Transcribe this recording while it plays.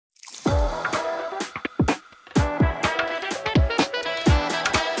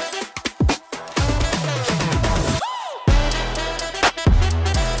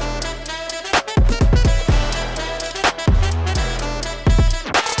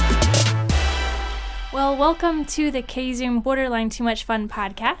Well, welcome to the K-Zoom Borderline Too Much Fun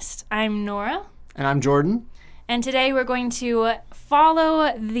podcast. I'm Nora. And I'm Jordan. And today we're going to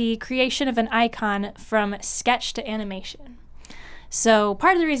follow the creation of an icon from sketch to animation. So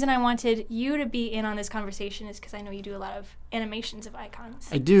part of the reason I wanted you to be in on this conversation is because I know you do a lot of animations of icons.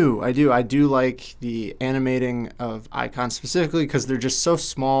 I do. I do like the animating of icons specifically because they're just so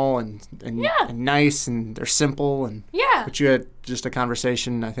small and nice, and they're simple. And but you had just a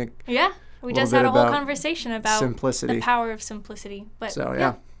conversation, I think. Yeah, we just had a whole conversation about simplicity. The power of simplicity. But so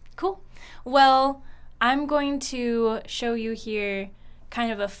yeah, cool. Well, I'm going to show you here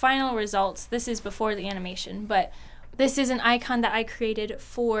kind of a final results. This is before the animation, but this is an icon that I created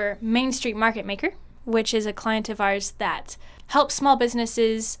for Main Street Market Maker, which is a client of ours that helps small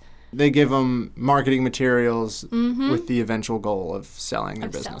businesses. They give them marketing materials with the eventual goal of selling their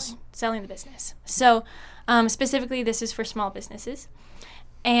business. Selling the business. So specifically, this is for small businesses.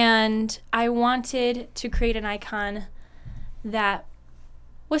 And I wanted to create an icon that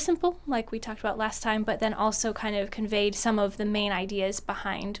was simple, like we talked about last time, but then also kind of conveyed some of the main ideas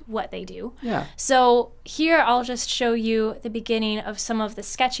behind what they do. Yeah. So here I'll just show you the beginning of some of the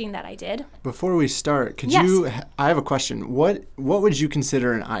sketching that I did. Before we start, I have a question. What would you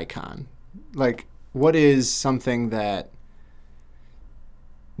consider an icon? Like, what is something that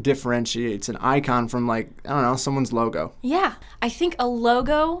differentiates an icon from, like, I don't know, someone's logo? Yeah. I think a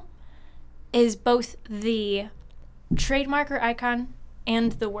logo is both the trademark or icon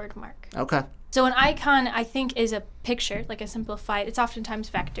and the word mark. Okay. So an icon, I think, is a picture, like a simplified, it's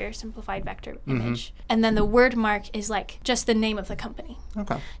oftentimes simplified vector image. And then the word mark is like just the name of the company.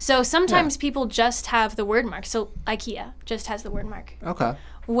 Okay. So sometimes people just have the word mark. So IKEA just has the word mark. Okay.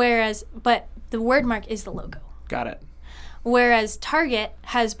 But the word mark is the logo. Got it. Whereas Target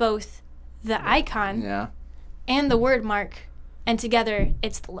has both the icon and the word mark, and together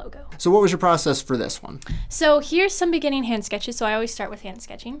it's the logo. So what was your process for this one? So here's some beginning hand sketches. So I always start with hand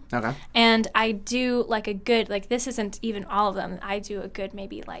sketching. Okay. And I do like a good, like this isn't even all of them. I do a good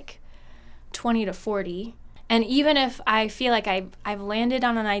maybe like 20 to 40. And even if I feel like I've landed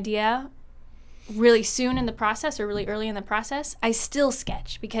on an idea really soon in the process or really early in the process, I still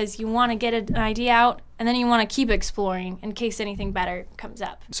sketch because you want to get an idea out and then you want to keep exploring in case anything better comes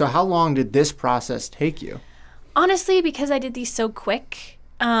up. So how long did this process take you? Honestly, because I did these so quick,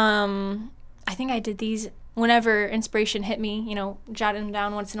 I think I did these whenever inspiration hit me, jotted them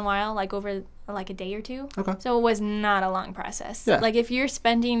down once in a while, like over like a day or two. Okay. So it was not a long process. Yeah. Like if you're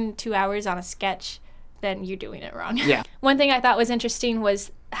spending 2 hours on a sketch, then you're doing it wrong. Yeah. One thing I thought was interesting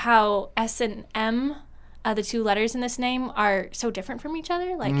was how S and M, the two letters in this name, are so different from each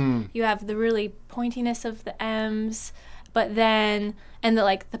other. Like you have the really pointiness of the M's, but then, and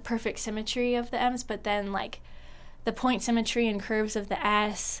the perfect symmetry of the M's, but then like the point symmetry and curves of the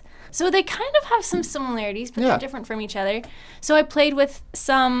S. So they kind of have some similarities, but they're different from each other. So I played with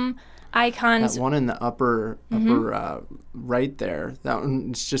some icons. That one in the upper right there, that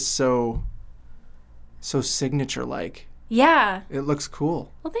one, it's just so signature-like. Yeah. It looks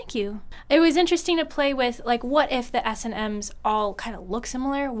cool. Well, thank you. It was interesting to play with, like, what if the S and M's all kind of look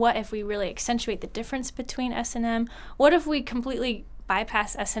similar? What if we really accentuate the difference between S and M? What if we completely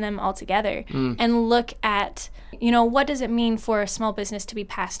bypass S&M altogether and look at, what does it mean for a small business to be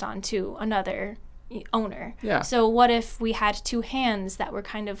passed on to another owner? Yeah. So what if we had two hands that were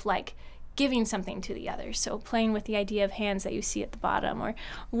kind of like giving something to the other? So playing with the idea of hands that you see at the bottom, or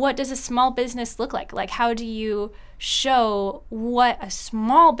what does a small business look like? Like, how do you show what a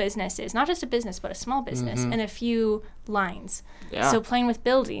small business is? Not just a business, but a small business in a few lines. Yeah. So playing with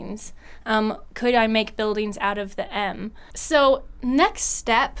buildings. Could I make buildings out of the M? So next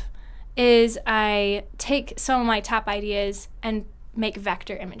step is I take some of my top ideas and make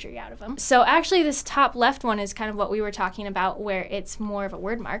vector imagery out of them. So actually this top left one is kind of what we were talking about, where it's more of a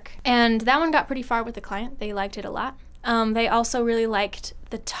word mark. And that one got pretty far with the client. They liked it a lot. They also really liked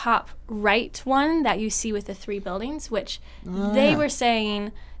the top right one that you see with the three buildings, which they were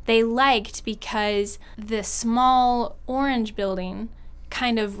saying they liked because the small orange building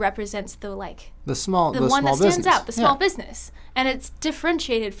kind of represents the one that stands out, the small business. And it's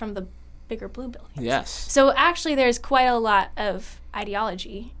differentiated from the bigger blue buildings. Yes. So actually there's quite a lot of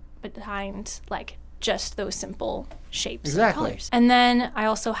ideology behind just those simple shapes and colors. And then I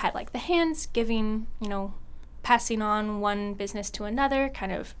also had the hands giving, passing on one business to another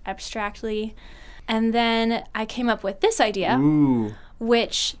kind of abstractly. And then I came up with this idea,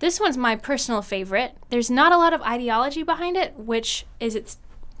 which this one's my personal favorite. There's not a lot of ideology behind it, which is it's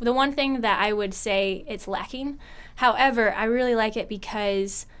the one thing that I would say it's lacking. However, I really like it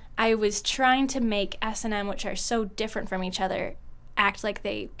because I was trying to make S&M, which are so different from each other, act like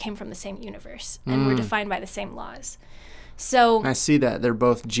they came from the same universe and were defined by the same laws. So I see that. They're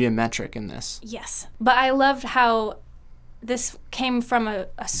both geometric in this. Yes. But I loved how this came from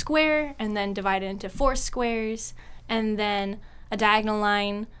a square and then divided into 4 squares and then a diagonal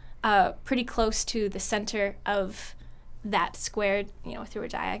line pretty close to the center of that square, through a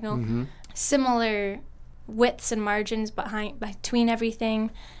diagonal. Similar widths and margins between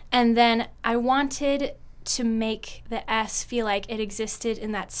everything. And then I wanted to make the S feel like it existed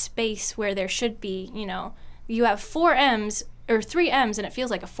in that space where there should be, you have 4 M's or 3 M's and it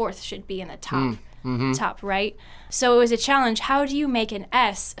feels like a 4th should be in the top right? So it was a challenge. How do you make an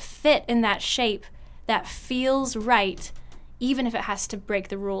S fit in that shape that feels right, even if it has to break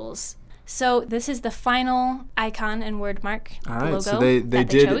the rules? So this is the final icon and word mark logo. So they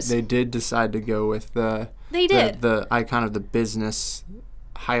did decide to go with the icon of the business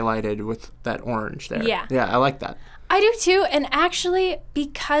highlighted with that orange there. Yeah, I like that. I do too, and actually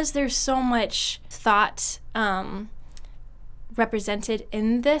because there's so much thought represented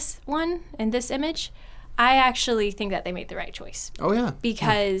in this image, I actually think that they made the right choice. Oh yeah.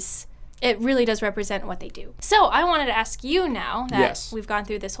 Because it really does represent what they do. So I wanted to ask you now that we've gone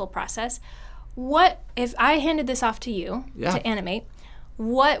through this whole process, what if I handed this off to you to animate,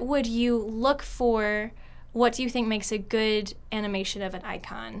 what would you look for? What do you think makes a good animation of an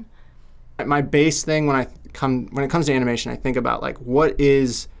icon? My base thing when it comes to animation, I think about like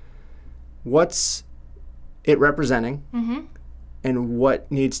what's it representing and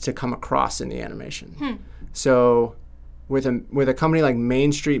what needs to come across in the animation. So with a company like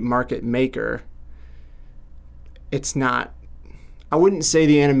Main Street Market Maker, it's not, I wouldn't say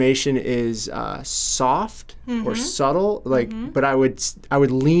the animation is soft or subtle, but I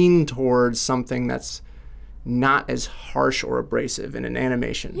would lean towards something that's not as harsh or abrasive in an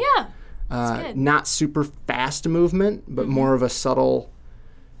animation. Yeah, that's good. Not super fast movement, but more of a subtle,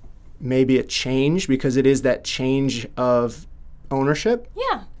 maybe a change, because it is that change of ownership.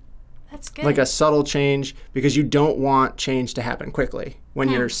 Yeah, that's good. Like a subtle change, because you don't want change to happen quickly when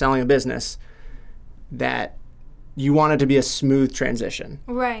you're selling a business, that you want it to be a smooth transition.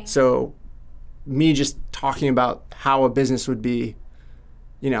 Right. So me just talking about how a business would be,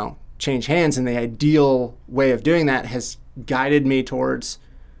 change hands, and the ideal way of doing that has guided me towards,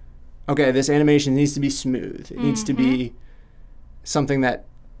 okay, this animation needs to be smooth. It needs to be something that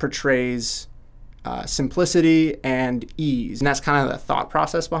portrays simplicity and ease. And that's kind of the thought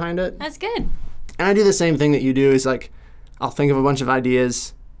process behind it. That's good. And I do the same thing that you do, is like, I'll think of a bunch of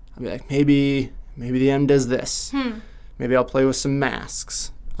ideas. I'll be like, maybe the M does this. Maybe I'll play with some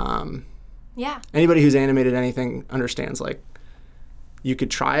masks. Anybody who's animated anything understands, like, you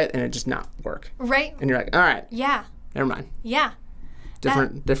could try it and it just not work. Right. And you're like, all right. Yeah. Never mind. Yeah.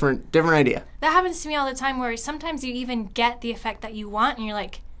 Different idea. That happens to me all the time, where sometimes you even get the effect that you want and you're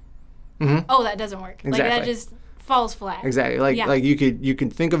like, oh, that doesn't work. Exactly. Like, that just falls flat. Exactly. Like you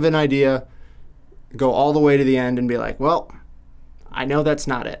could think of an idea, go all the way to the end and be like, well, I know that's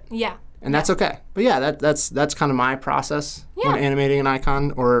not it. Yeah. And that's okay. But yeah, that's kind of my process when animating an icon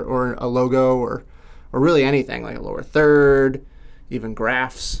or a logo or really anything, like a lower third, even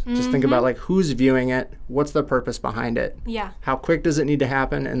graphs. Just think about like who's viewing it, what's the purpose behind it, how quick does it need to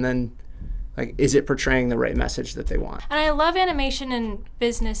happen, and then like is it portraying the right message that they want. And I love animation in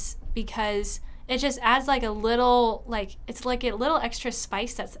business because it just adds like a little, it's like a little extra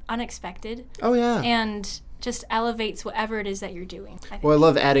spice that's unexpected. Oh yeah. And just elevates whatever it is that you're doing. I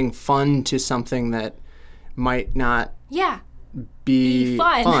love adding fun to something that might not be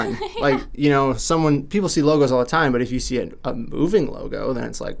fun. Like, people see logos all the time, but if you see a moving logo, then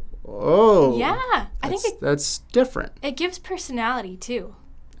it's like, whoa. Yeah. I think that's different. It gives personality too.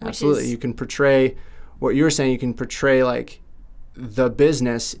 Absolutely. You can portray what you were saying, you can portray like the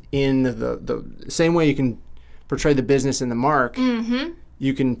business in the same way you can portray the business in the mark.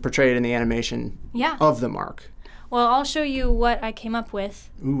 You can portray it in the animation of the mark. Well, I'll show you what I came up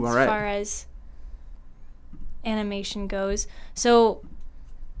with as far as animation goes. So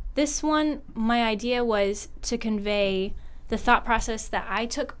this one, my idea was to convey the thought process that I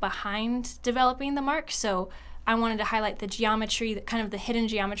took behind developing the mark. So I wanted to highlight the geometry, kind of the hidden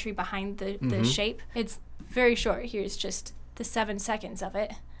geometry behind the shape. It's very short. Here's just the 7 seconds of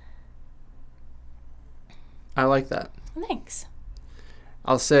it. I like that. Thanks.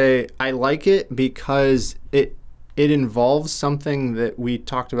 I'll say I like it because it involves something that we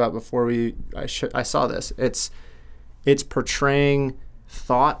talked about before I saw this. It's portraying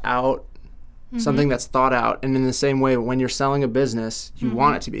thought out, something that's thought out, and in the same way, when you're selling a business, you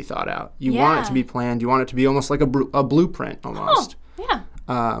want it to be thought out. You want it to be planned. You want it to be almost like a blueprint almost. Oh,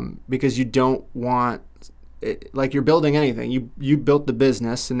 yeah. Because you don't want like you're building anything. You built the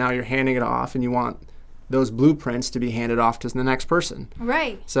business, and now you're handing it off, and you want those blueprints to be handed off to the next person.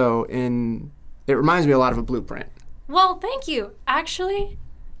 Right. So it reminds me a lot of a blueprint. Well, thank you. Actually,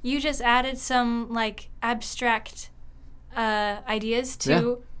 you just added some like abstract ideas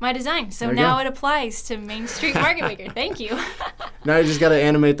to my design. So now it applies to Main Street Market Maker. Thank you. Now you just got to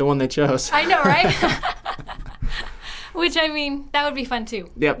animate the one they chose. I know, right? Which, I mean, that would be fun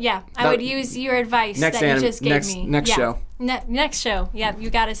too. Yep. Yeah, I would use your advice that you just gave me. Next show. Next show. Yeah, you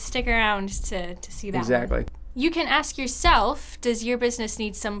got to stick around to see that. Exactly. One. You can ask yourself, does your business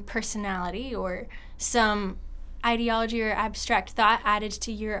need some personality or some ideology or abstract thought added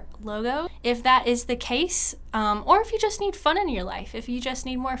to your logo? If that is the case, or if you just need fun in your life, if you just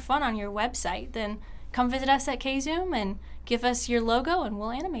need more fun on your website, then come visit us at KZoom and give us your logo and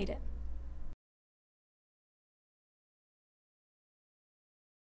we'll animate it.